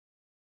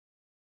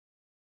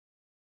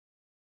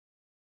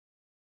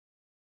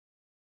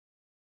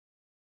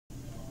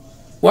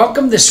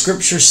Welcome to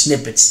Scripture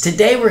Snippets.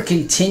 Today we're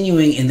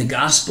continuing in the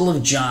Gospel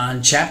of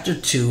John, chapter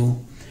 2,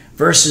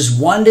 verses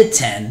 1 to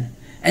 10.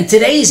 And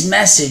today's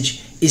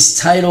message is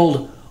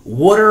titled,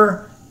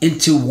 Water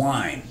into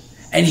Wine.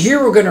 And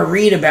here we're going to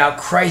read about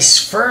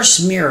Christ's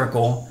first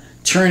miracle,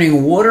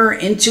 turning water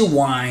into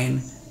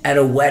wine at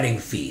a wedding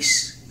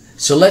feast.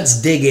 So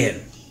let's dig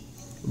in.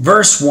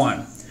 Verse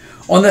 1.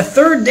 On the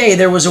third day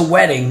there was a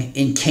wedding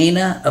in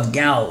Cana of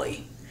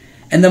Galilee,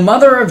 and the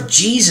mother of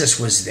Jesus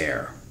was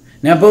there.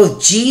 Now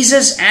both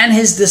Jesus and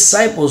his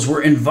disciples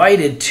were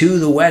invited to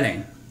the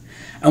wedding.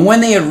 And when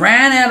they had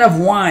ran out of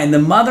wine, the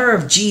mother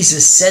of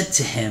Jesus said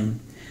to him,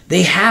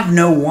 "They have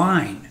no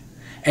wine."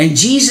 And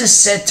Jesus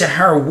said to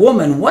her,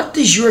 "Woman, what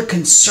does your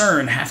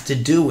concern have to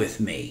do with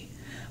me?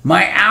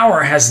 My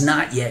hour has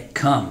not yet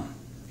come."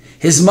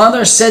 His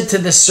mother said to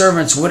the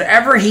servants,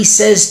 "Whatever he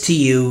says to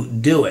you,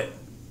 do it."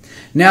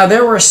 Now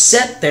there were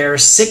set there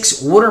 6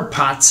 water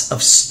pots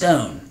of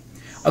stone,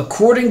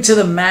 according to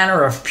the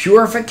manner of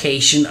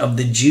purification of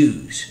the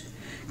Jews,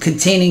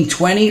 containing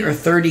 20 or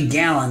 30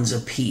 gallons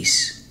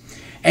apiece.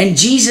 And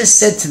Jesus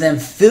said to them,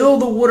 "Fill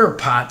the water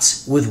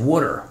pots with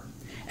water."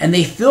 And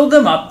they filled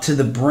them up to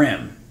the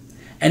brim.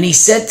 And he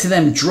said to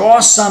them, "Draw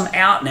some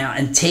out now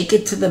and take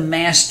it to the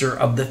master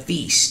of the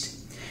feast."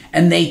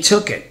 And they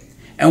took it.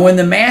 And when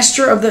the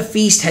master of the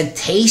feast had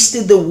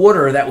tasted the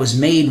water that was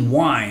made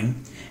wine,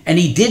 and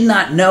he did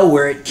not know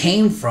where it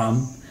came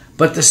from,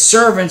 but the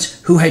servants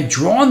who had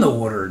drawn the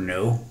water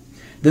knew,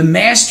 the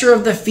master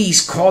of the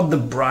feast called the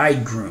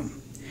bridegroom.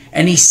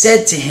 And he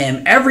said to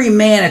him, "Every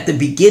man at the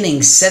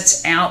beginning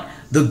sets out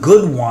the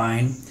good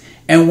wine,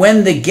 and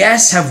when the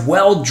guests have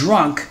well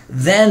drunk,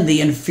 then the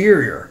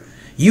inferior.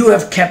 You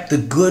have kept the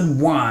good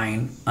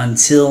wine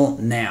until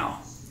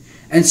now."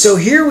 And so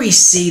here we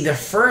see the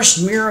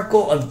first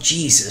miracle of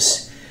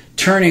Jesus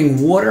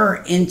turning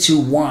water into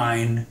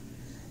wine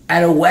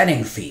at a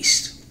wedding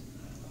feast.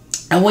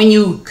 And when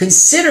you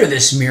consider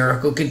this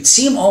miracle, it could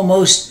seem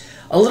almost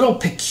a little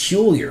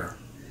peculiar,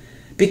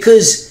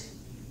 because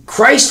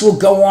Christ will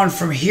go on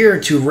from here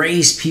to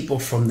raise people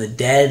from the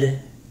dead,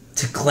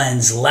 to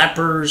cleanse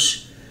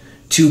lepers,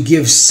 to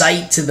give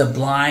sight to the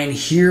blind,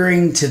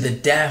 hearing to the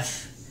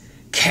deaf,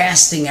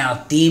 casting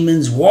out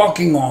demons,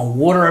 walking on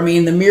water. I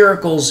mean, the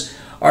miracles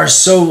are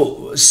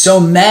so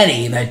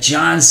many that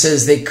John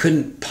says they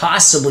couldn't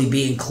possibly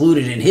be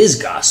included in his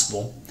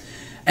gospel.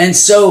 And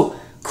so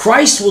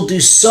Christ will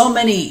do so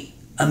many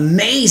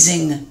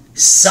amazing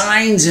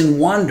signs and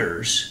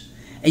wonders,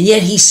 and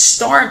yet he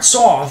starts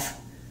off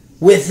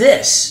with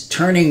this,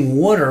 turning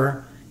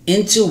water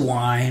into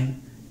wine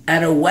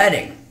at a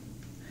wedding.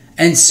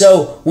 And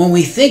so when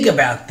we think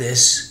about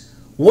this,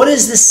 what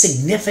is the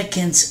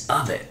significance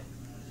of it?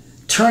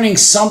 Turning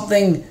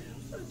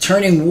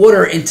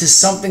water into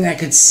something that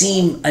could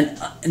seem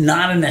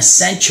not an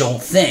essential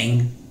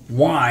thing,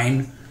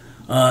 wine,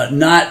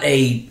 not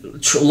a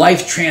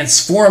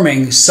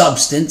life-transforming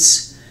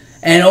substance,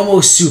 and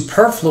almost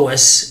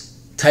superfluous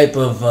type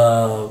of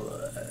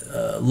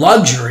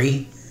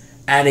luxury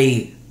at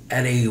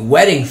a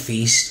wedding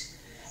feast,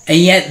 and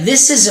yet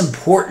this is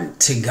important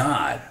to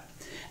God.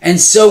 And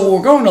so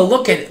we're going to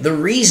look at the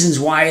reasons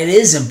why it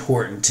is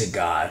important to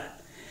God,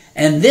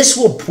 and this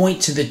will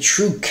point to the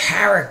true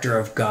character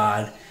of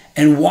God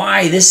and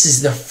why this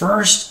is the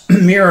first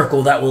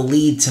miracle that will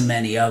lead to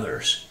many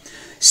others.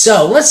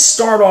 So let's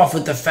start off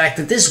with the fact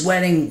that this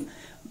wedding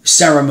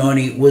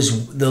ceremony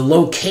was the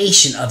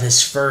location of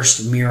his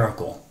first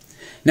miracle.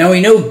 Now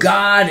we know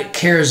God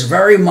cares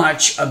very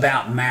much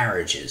about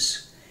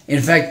marriages.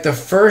 In fact, the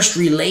first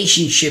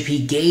relationship he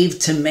gave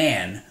to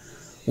man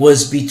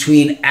was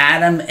between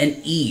Adam and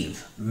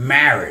Eve,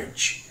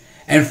 marriage.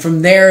 And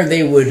from there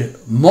they would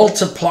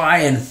multiply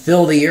and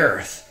fill the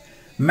earth.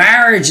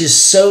 Marriage is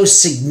so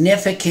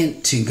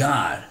significant to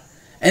God.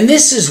 And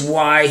this is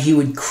why he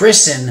would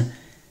christen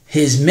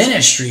his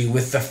ministry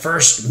with the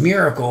first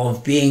miracle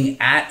of being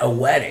at a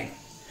wedding.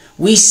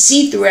 We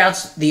see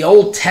throughout the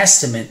Old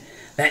Testament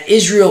that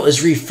Israel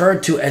is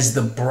referred to as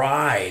the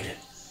bride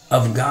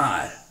of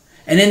God.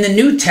 And in the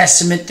New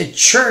Testament, the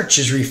church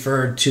is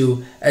referred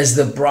to as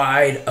the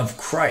bride of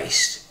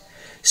Christ.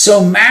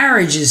 So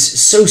marriage is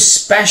so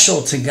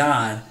special to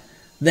God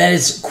that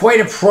it's quite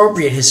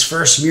appropriate his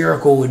first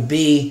miracle would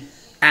be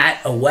at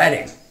a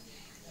wedding.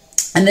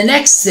 And the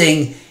next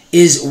thing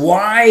is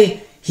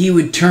why he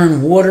would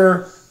turn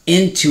water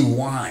into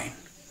wine.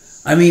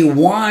 I mean,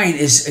 wine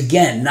is,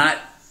 again, not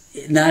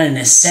an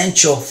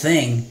essential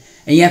thing.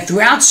 And yet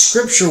throughout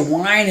Scripture,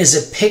 wine is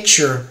a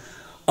picture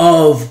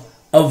of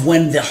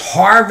when the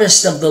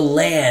harvest of the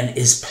land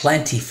is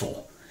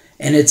plentiful.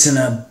 And it's an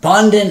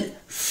abundant,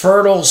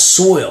 fertile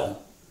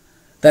soil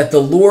that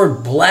the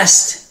Lord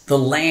blessed the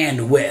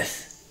land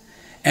with.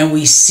 And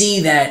we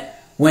see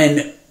that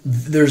when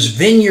there's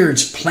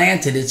vineyards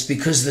planted, it's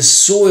because the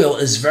soil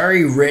is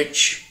very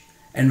rich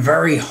and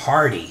very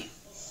hardy.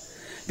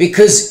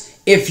 Because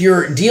if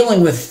you're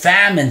dealing with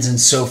famines and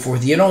so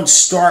forth, you don't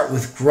start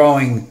with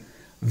growing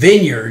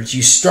vineyards,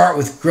 you start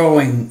with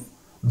growing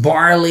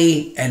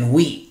barley and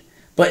wheat.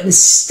 But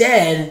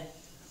instead,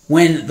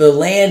 when the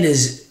land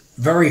is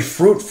very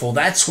fruitful,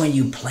 that's when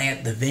you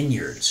plant the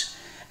vineyards.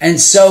 And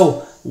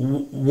so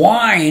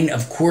wine,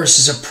 of course,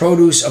 is a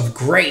produce of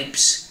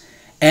grapes.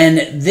 And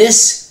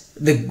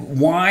the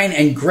wine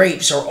and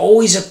grapes are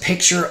always a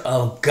picture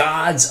of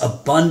God's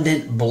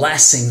abundant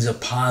blessings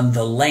upon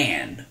the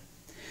land.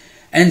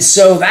 And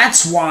so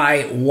that's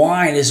why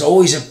wine is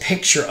always a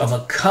picture of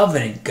a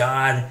covenant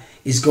God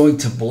is going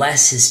to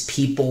bless his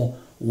people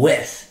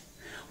with.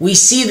 We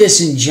see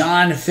this in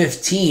John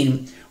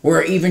 15,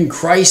 where even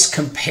Christ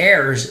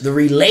compares the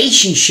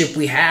relationship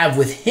we have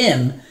with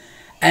him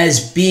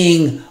as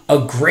being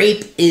a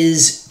grape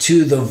is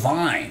to the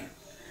vine.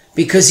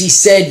 Because he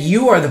said,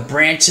 you are the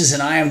branches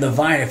and I am the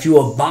vine. If you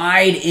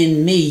abide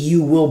in me,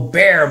 you will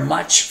bear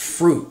much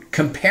fruit,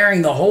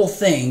 comparing the whole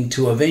thing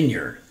to a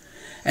vineyard.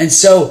 And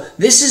so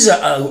this is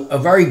a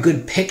very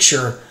good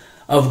picture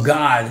of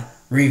God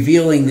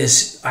revealing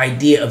this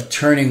idea of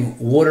turning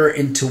water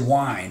into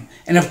wine.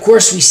 And of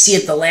course, we see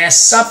at the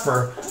Last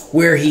Supper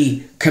where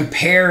he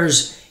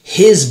compares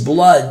his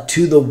blood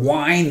to the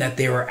wine that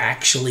they were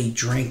actually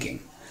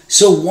drinking.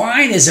 So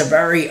wine is a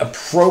very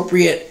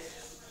appropriate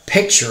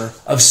picture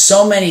of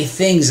so many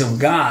things of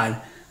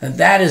God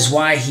that is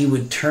why he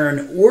would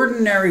turn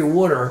ordinary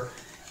water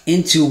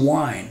into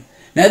wine.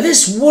 Now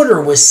this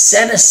water was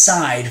set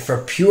aside for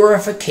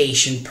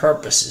purification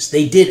purposes.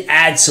 They did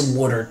add some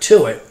water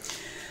to it,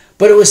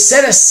 but it was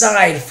set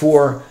aside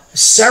for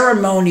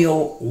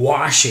ceremonial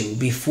washing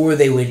before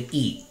they would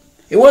eat.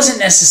 It wasn't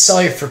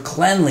necessarily for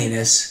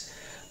cleanliness,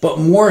 but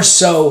more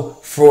so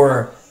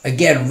for,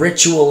 again,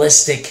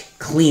 ritualistic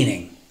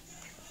cleaning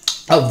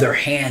of their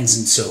hands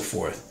and so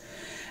forth.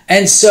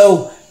 And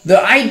so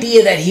the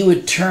idea that he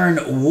would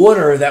turn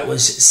water that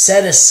was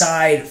set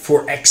aside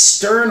for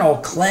external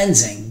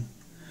cleansing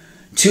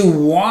to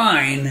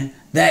wine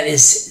that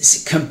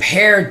is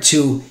compared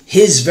to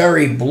his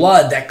very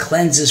blood that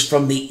cleanses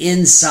from the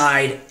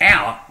inside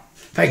out.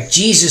 In fact,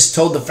 Jesus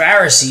told the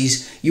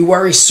Pharisees, you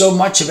worry so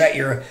much about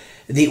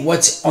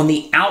what's on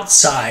the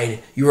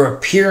outside, your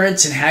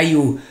appearance and how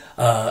you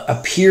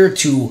appear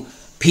to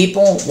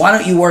people. Why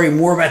don't you worry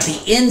more about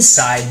the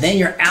inside? Then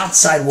your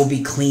outside will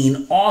be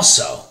clean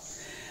also.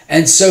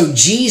 And so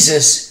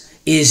Jesus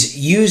is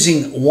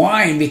using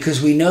wine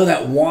because we know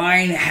that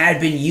wine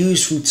had been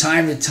used from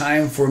time to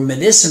time for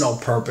medicinal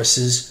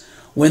purposes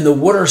when the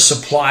water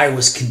supply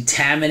was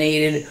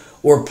contaminated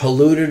or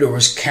polluted or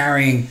was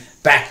carrying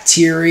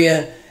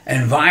bacteria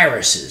and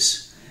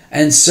viruses.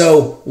 And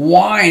so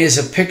wine is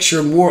a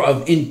picture more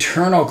of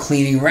internal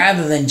cleaning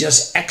rather than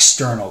just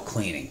external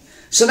cleaning.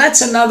 So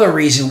that's another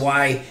reason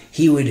why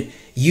he would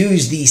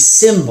use these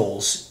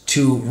symbols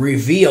to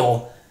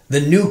reveal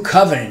the new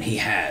covenant he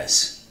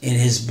has in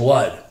his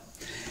blood.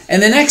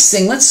 And the next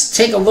thing, let's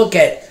take a look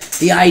at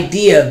the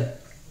idea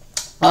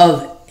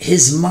of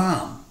his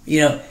mom.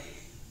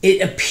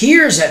 It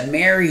appears that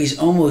Mary's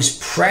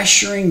almost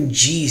pressuring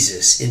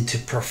Jesus into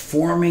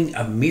performing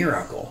a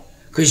miracle.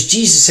 Because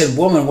Jesus said,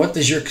 woman, what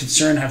does your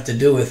concern have to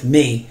do with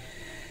me?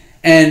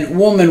 And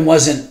woman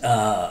was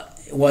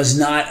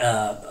not,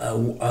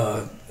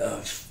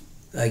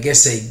 I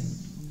guess, a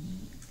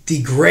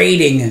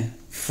degrading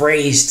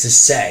phrase to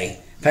say.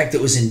 In fact,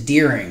 it was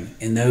endearing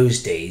in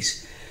those days.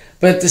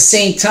 But at the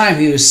same time,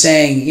 he was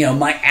saying,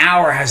 my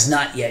hour has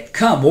not yet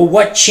come. Well,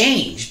 what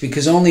changed?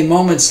 Because only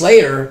moments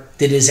later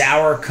did his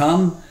hour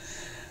come.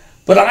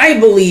 But I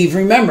believe,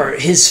 remember,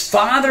 his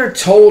father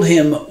told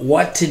him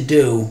what to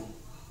do,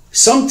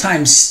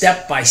 sometimes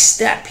step by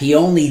step. He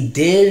only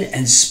did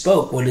and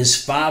spoke what his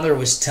father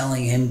was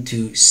telling him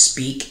to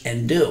speak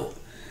and do.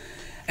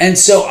 And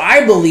so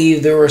I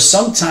believe there were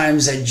some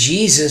times that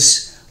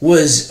Jesus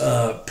was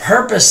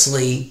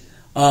purposely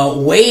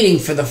waiting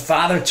for the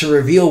Father to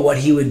reveal what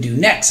he would do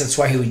next. That's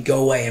why he would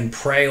go away and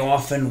pray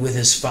often with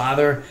his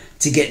Father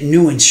to get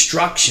new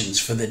instructions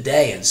for the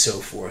day and so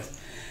forth.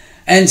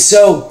 And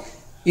so,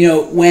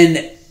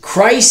 when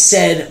Christ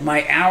said,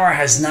 my hour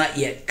has not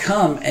yet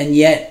come, and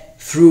yet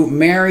through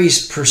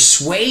Mary's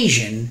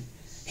persuasion,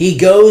 he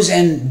goes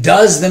and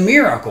does the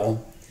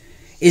miracle,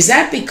 is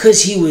that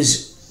because he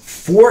was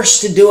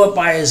forced to do it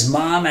by his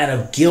mom out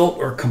of guilt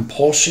or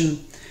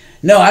compulsion?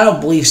 No, I don't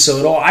believe so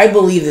at all. I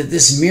believe that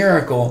this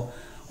miracle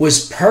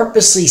was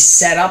purposely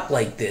set up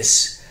like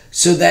this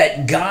so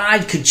that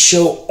God could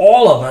show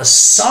all of us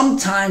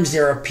sometimes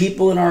there are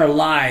people in our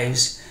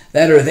lives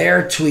that are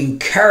there to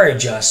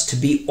encourage us to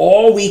be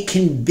all we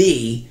can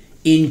be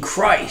in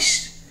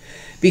Christ.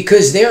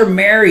 Because there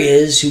Mary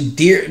is, who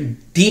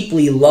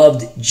deeply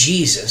loved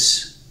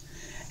Jesus,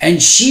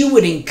 and she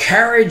would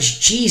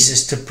encourage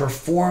Jesus to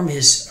perform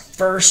his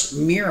first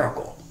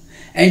miracle.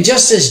 And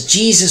just as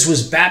Jesus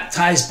was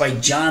baptized by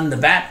John the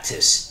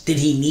Baptist, did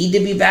he need to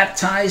be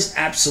baptized?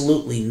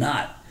 Absolutely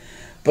not.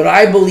 But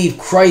I believe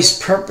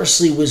Christ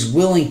purposely was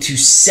willing to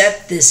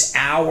set this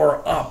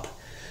hour up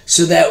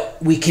so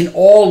that we can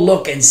all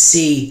look and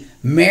see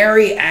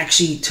Mary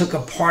actually took a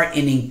part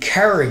in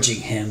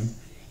encouraging him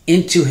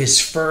into his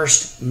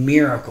first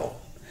miracle.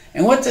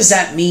 And what does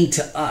that mean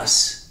to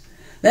us?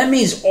 That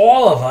means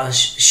all of us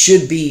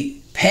should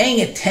be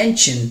paying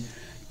attention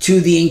to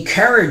the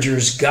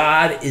encouragers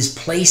God is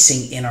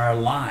placing in our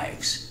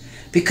lives.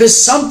 Because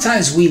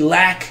sometimes we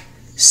lack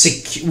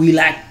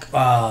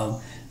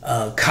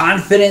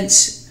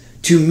confidence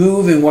to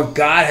move in what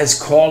God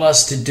has called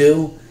us to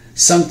do.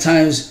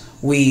 Sometimes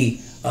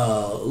we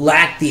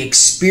lack the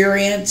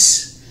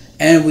experience,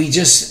 and we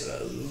just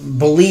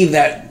believe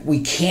that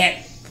we can't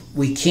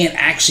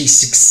actually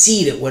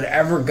succeed at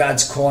whatever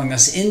God's calling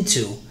us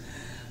into.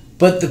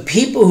 But the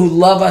people who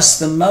love us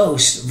the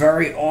most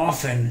very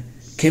often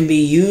can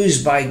be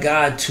used by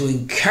God to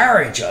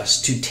encourage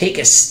us to take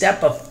a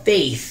step of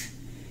faith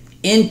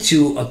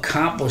into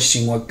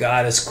accomplishing what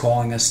God is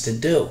calling us to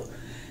do.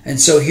 And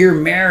so here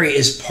Mary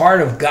is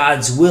part of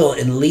God's will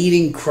in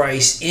leading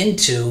Christ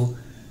into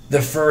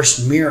the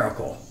first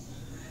miracle.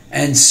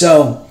 And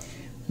so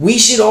we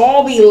should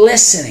all be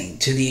listening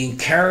to the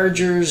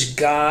encouragers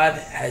God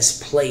has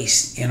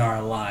placed in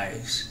our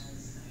lives,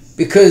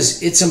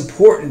 because it's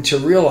important to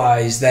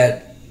realize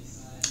that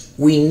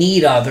we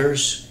need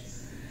others,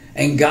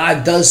 and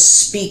God does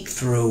speak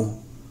through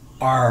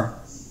our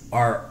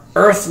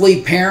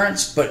earthly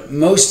parents, but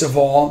most of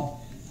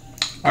all,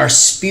 our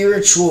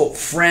spiritual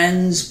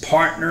friends,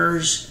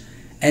 partners,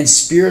 and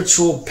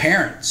spiritual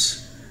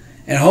parents.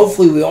 And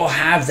hopefully we all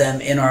have them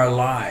in our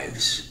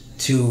lives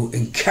to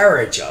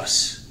encourage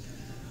us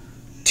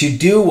to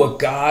do what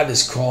God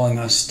is calling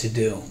us to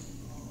do.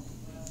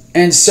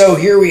 And so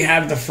here we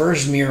have the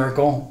first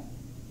miracle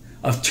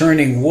of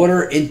turning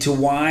water into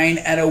wine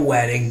at a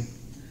wedding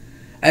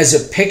as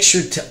a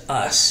picture to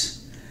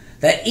us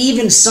that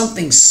even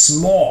something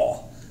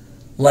small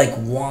like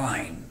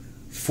wine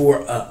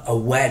for a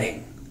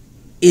wedding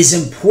is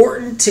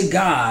important to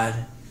God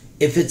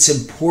if it's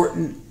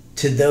important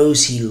to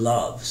those He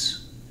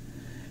loves.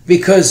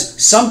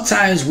 Because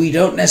sometimes we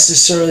don't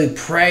necessarily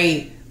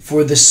pray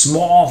for the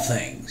small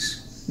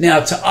things.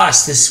 Now, to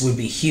us, this would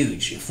be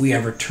huge. If we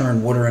ever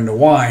turned water into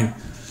wine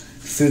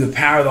through the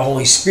power of the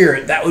Holy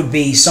Spirit, that would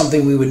be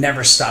something we would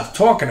never stop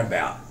talking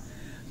about.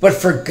 But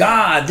for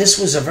God, this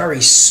was a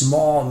very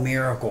small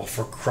miracle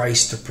for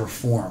Christ to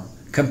perform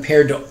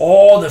compared to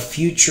all the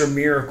future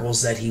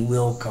miracles that He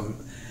will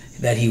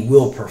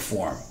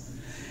perform.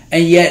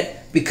 And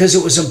yet, because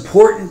it was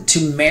important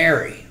to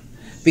Mary,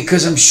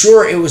 because I'm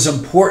sure it was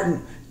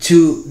important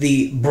to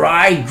the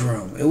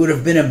bridegroom, it would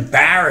have been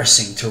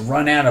embarrassing to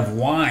run out of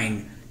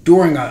wine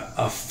during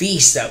a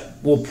feast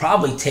that will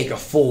probably take a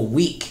full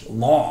week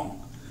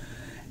long.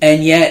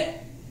 And yet,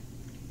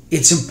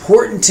 it's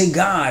important to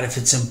God if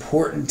it's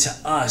important to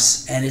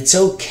us, and it's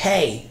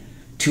okay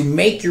to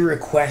make your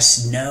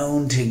requests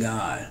known to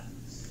God.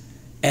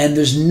 And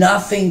there's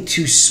nothing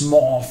too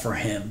small for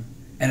Him,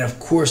 and of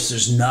course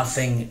there's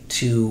nothing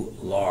too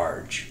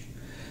large.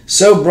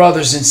 So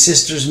brothers and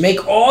sisters,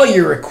 make all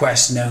your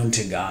requests known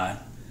to God,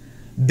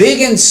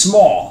 big and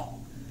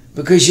small,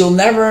 because you'll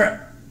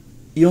never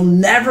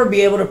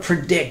be able to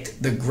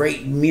predict the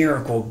great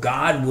miracle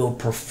God will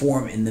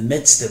perform in the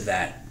midst of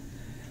that.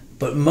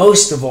 But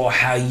most of all,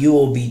 how you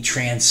will be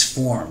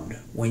transformed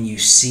when you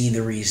see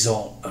the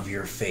result of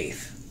your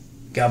faith.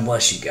 God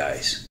bless you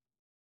guys.